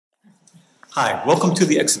Hi, welcome to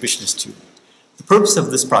the Exhibitionist 2. The purpose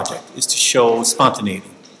of this project is to show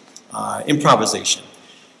spontaneity, improvisation,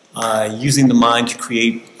 using the mind to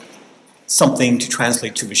create something to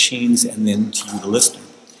translate to machines and then to you, the listener.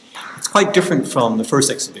 It's quite different from the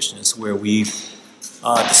first Exhibitionist, where we've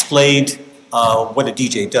displayed what a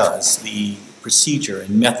DJ does, the procedure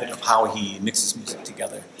and method of how he mixes music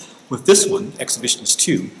together. With this one, Exhibitionist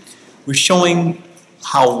 2, we're showing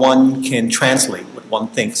how one can translate what one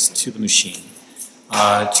thinks to the machine,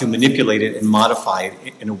 to manipulate it and modify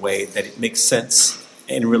it in a way that it makes sense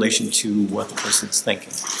in relation to what the person is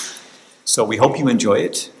thinking. So we hope you enjoy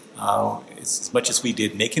it as much as we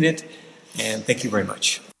did making it, and thank you very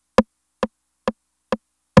much.